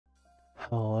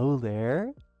Hello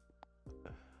there.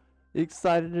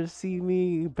 Excited to see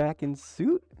me back in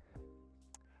suit?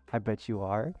 I bet you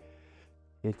are.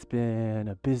 It's been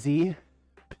a busy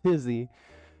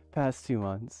past 2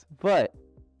 months, but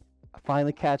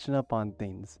finally catching up on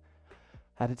things.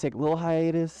 Had to take a little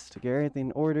hiatus to get everything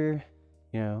in order,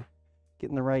 get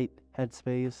in the right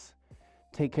headspace,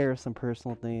 take care of some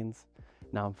personal things.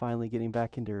 Now I'm finally getting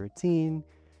back into routine,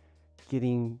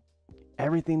 getting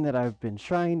everything that I've been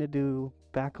trying to do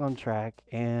back on track,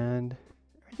 and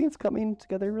everything's coming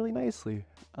together really nicely.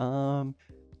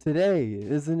 Today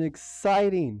is an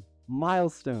exciting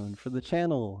milestone for the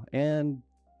channel and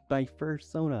my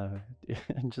fursona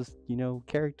and just,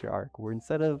 character arc, where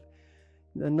instead of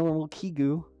the normal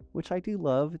Kigu, which I do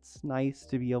love, it's nice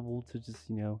to be able to just,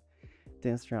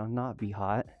 dance around, not be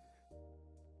hot.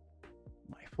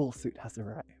 My full suit has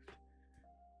arrived.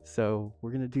 So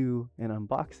we're gonna do an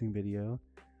unboxing video.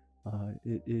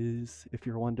 It is, if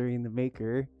you're wondering, the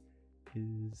maker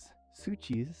is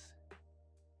Suchi's.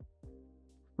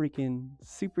 Freaking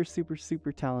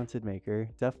super talented maker.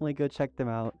 Definitely go check them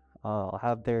out. I'll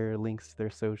have their links to their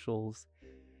socials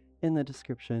in the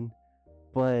description.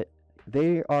 But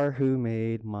they are who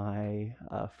made my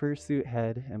fursuit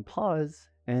head and paws,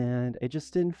 and it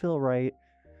just didn't feel right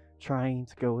trying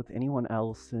to go with anyone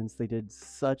else since they did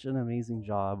such an amazing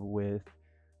job with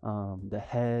the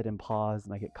head and paws,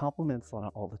 and I get compliments on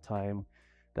it all the time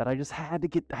that I just had to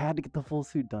get the full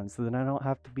suit done, so then I don't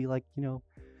have to be like,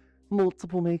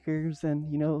 multiple makers. And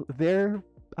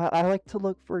I like to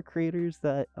look for creators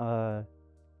that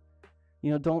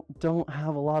don't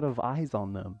have a lot of eyes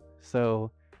on them.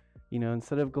 So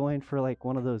instead of going for like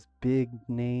one of those big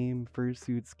name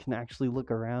fursuits, can actually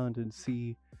look around and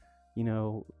see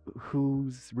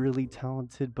who's really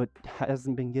talented but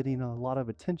hasn't been getting a lot of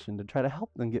attention, to try to help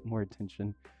them get more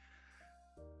attention.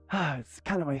 It's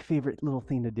kind of my favorite little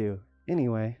thing to do.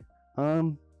 Anyway,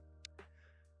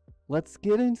 let's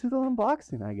get into the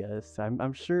unboxing, I guess.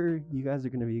 I'm sure you guys are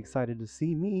going to be excited to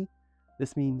see me.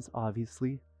 This means,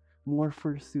 obviously, more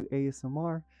fursuit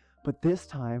ASMR, but this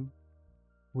time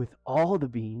with all the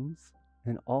beans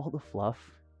and all the fluff,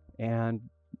 and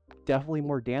definitely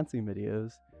more dancing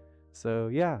videos. So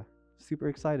yeah, super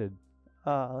excited.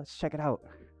 Let's check it out.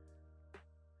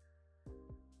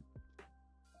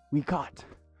 We got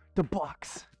the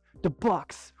box. The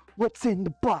box. What's in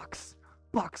the box?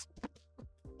 Box.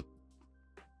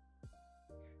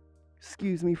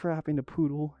 Excuse me for having to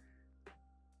poodle.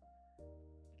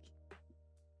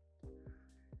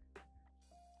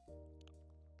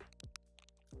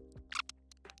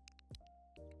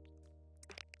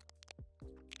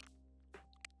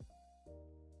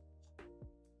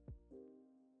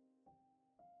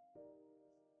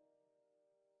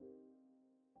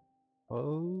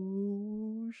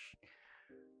 Oh,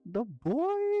 the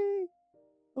boy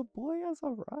has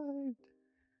arrived.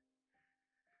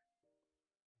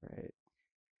 Right.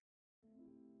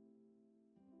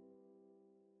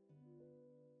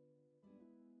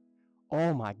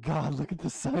 Oh my god, look at the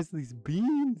size of these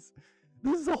beans.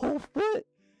 This is a whole foot.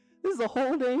 This is a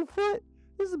whole dang foot.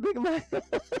 This is a big man.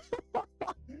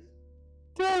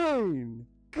 Dang.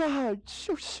 God,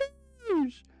 shush.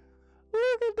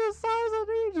 Look at the size of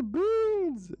these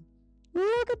beans.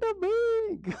 Look at the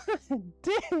bean. God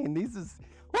dang, these is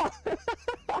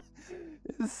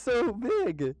it's so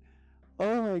big.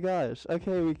 Oh my gosh.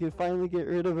 Okay, we can finally get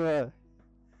rid of the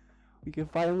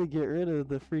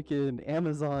freaking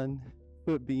Amazon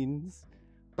foot beans.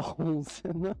 The holes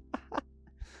in them.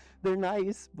 They're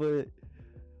nice, but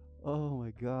oh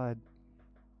my god.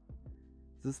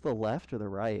 Is this the left or the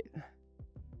right?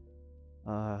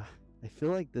 I feel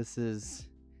like this is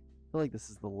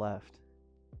the left.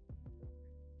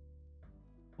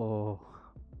 Oh.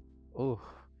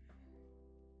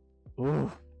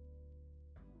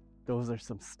 Those are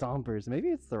some stompers. Maybe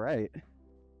it's the right. I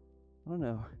don't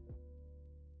know.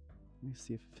 Let me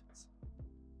see if it's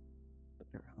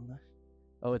around the...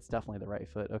 Oh, it's definitely the right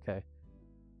foot. Okay.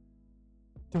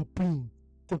 The beans,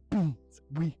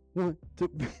 we want to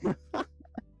be.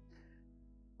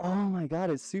 Oh my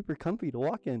god, it's super comfy to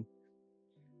walk in.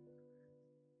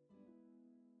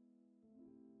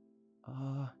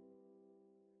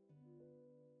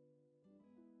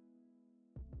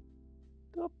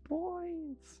 The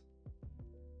boys.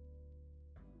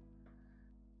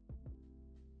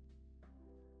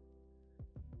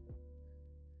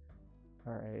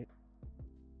 All right.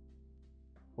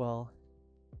 Well,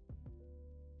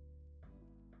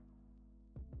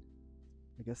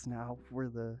 I guess now for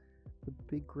the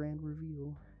big grand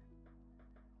reveal.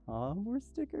 More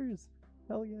stickers.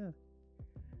 Hell yeah.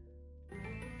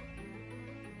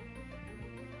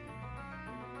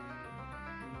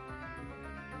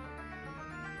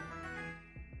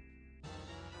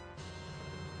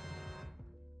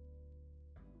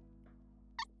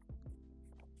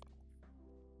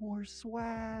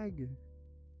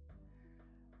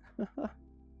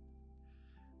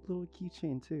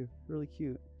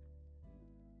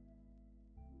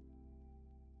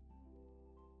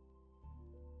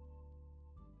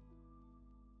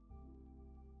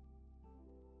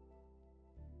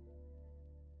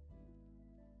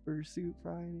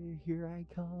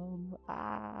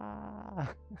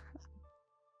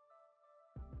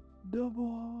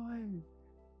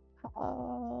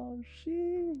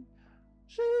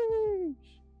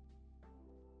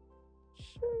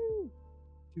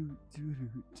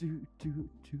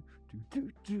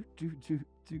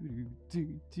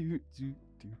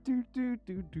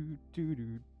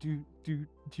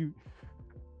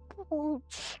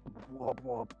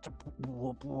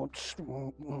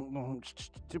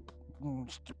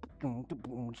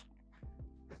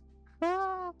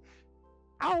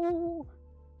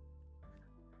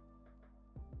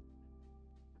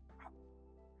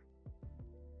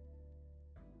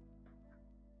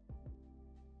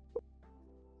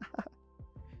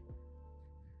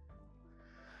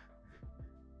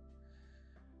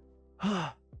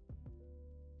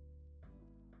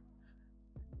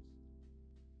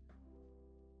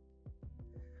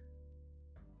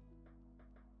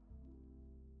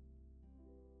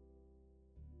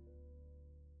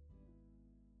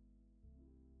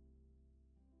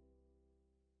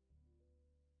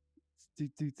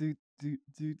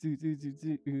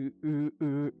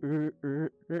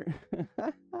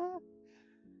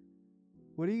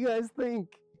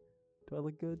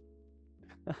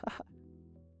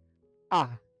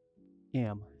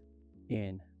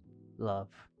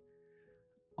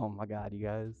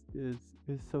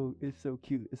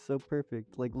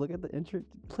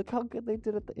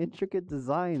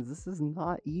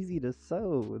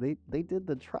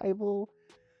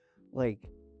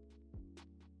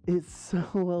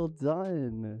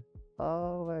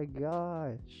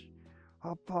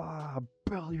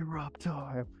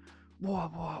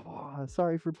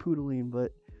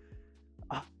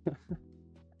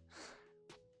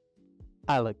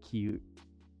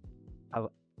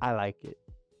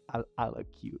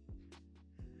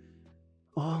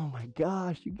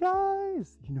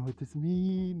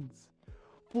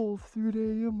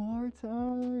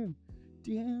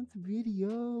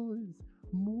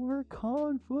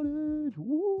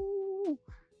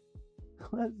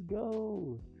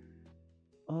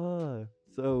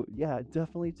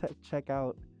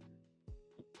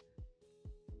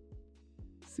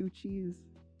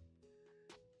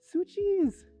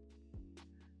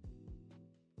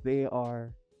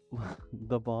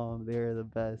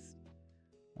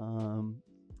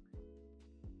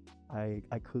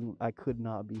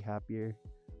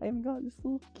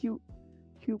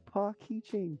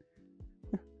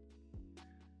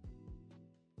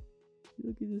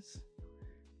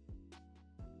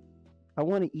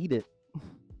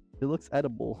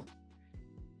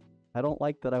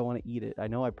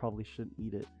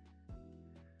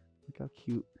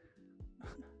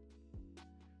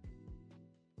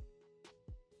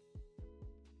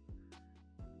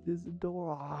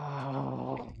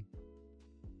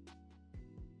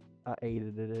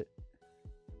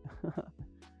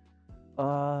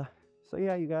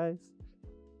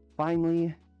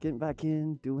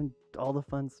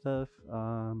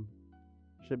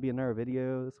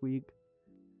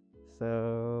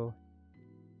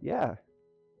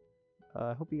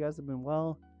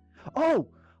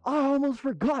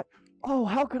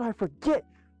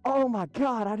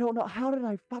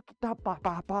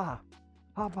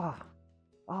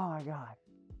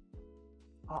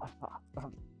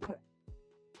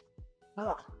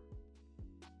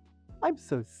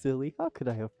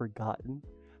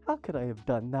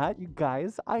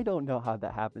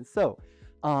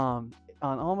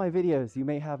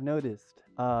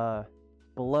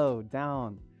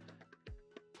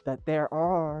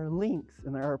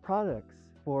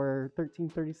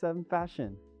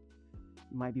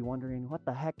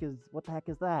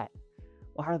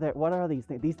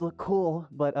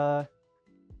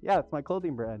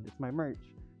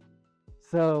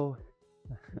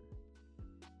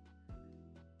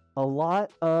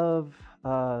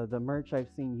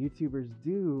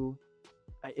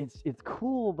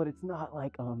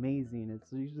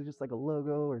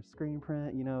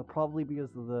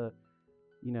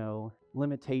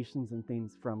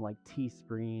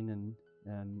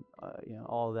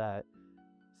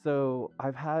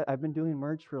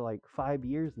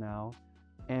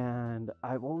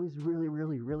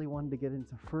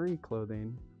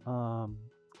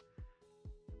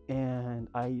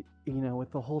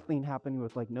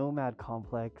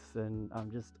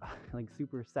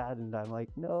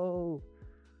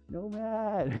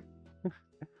 Nomad.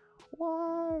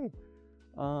 Why?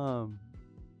 Um,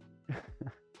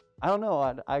 I don't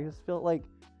know. I just felt like,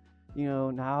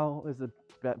 now is a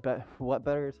what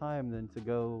better time than to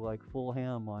go like full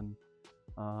ham on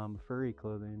furry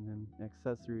clothing and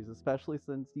accessories, especially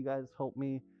since you guys helped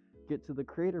me get to the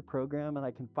creator program and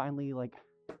I can finally like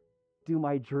do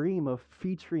my dream of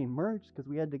featuring merch because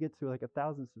we had to get to like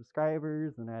 1,000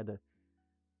 subscribers and I had to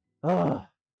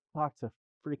talk to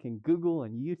freaking Google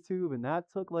and YouTube, and that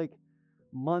took like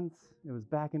months. It was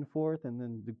back and forth, and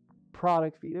then the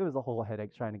product feed. It was a whole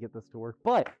headache trying to get this to work.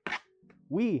 But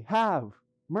we have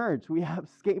merch, we have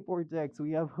skateboard decks,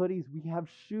 we have hoodies, we have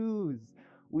shoes,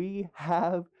 we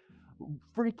have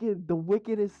freaking the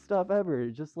wickedest stuff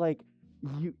ever. Just like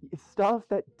stuff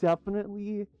that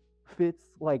definitely fits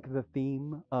like the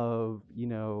theme of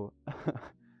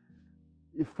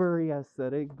furry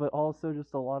aesthetic, but also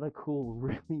just a lot of cool,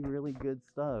 really, really good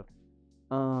stuff.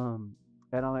 Um,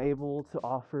 and I'm able to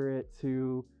offer it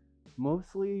to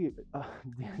mostly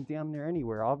damn near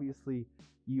anywhere. Obviously,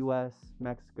 U.S.,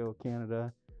 Mexico,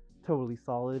 Canada, totally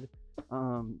solid.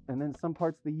 And then some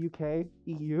parts of the UK,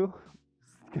 EU, is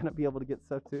gonna be able to get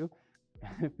stuff too.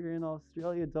 If you're in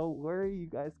Australia, don't worry, you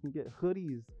guys can get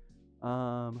hoodies,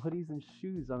 hoodies and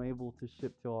shoes. I'm able to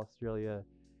ship to Australia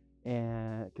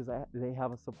and because they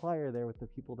have a supplier there with the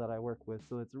people that I work with,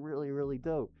 so it's really really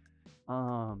dope.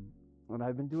 Um, and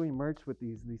I've been doing merch with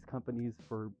these companies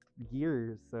for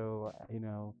years, so I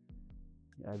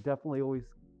definitely always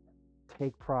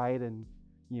take pride in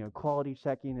quality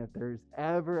checking. If there's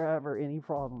ever any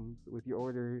problems with your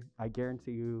order, I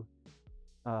guarantee you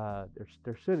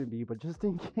there shouldn't be, but just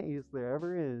in case there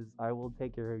ever is, I will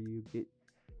take care of you. Get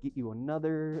you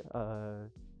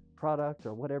another product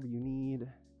or whatever you need,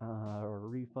 or a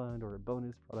refund or a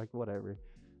bonus product, whatever.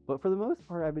 But for the most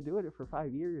part, I've been doing it for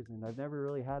 5 years and I've never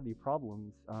really had any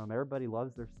problems. Everybody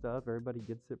loves their stuff. Everybody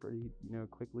gets it pretty,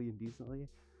 quickly and decently.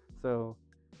 So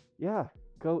yeah,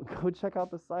 go check out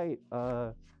the site.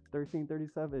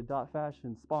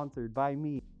 1337.fashion, sponsored by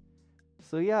me.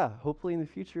 So yeah, hopefully in the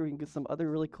future we can get some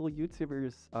other really cool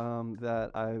YouTubers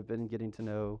that I've been getting to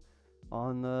know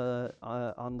on the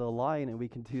line, and we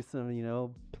can do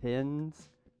some pins,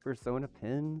 persona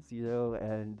pins,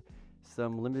 and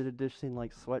some limited edition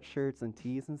like sweatshirts and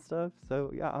tees and stuff. So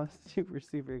yeah, I'm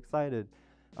super excited.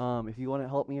 If you want to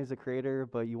help me as a creator,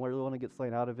 but you really want to get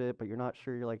something out of it, but you're not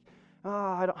sure, you're like,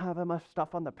 I don't have enough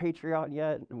stuff on the Patreon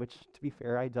yet, which to be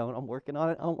fair, I don't. I'm working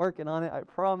on it. I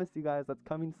promise you guys that's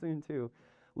coming soon too.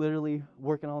 Literally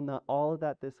working on all of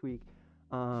that this week.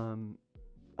 Buying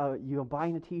a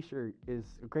t-shirt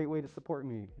is a great way to support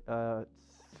me.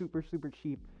 Super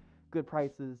cheap, good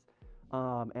prices.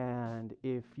 And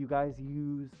if you guys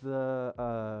use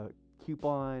the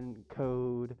coupon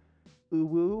code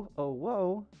UWOO, oh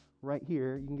whoa, right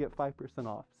here, you can get 5%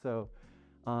 off. So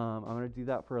I'm gonna do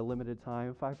that for a limited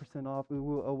time, 5% off.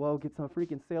 UWOO, oh whoa, get some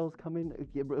freaking sales coming.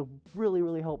 It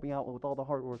really help me out with all the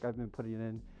hard work I've been putting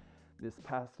in this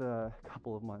past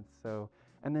couple of months. So,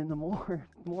 and then the more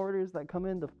orders that come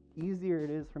in, the easier it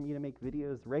is for me to make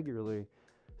videos regularly.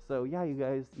 So yeah, you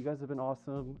guys have been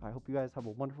awesome. I hope you guys have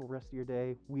a wonderful rest of your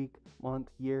day, week,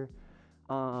 month, year.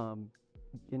 And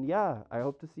yeah, I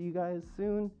hope to see you guys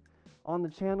soon on the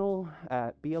channel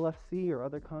at BLFC or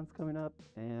other cons coming up.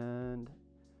 And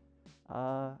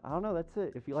I don't know, that's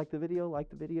it. If you like the video,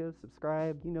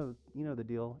 subscribe. You know the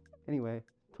deal. Anyway,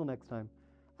 till next time.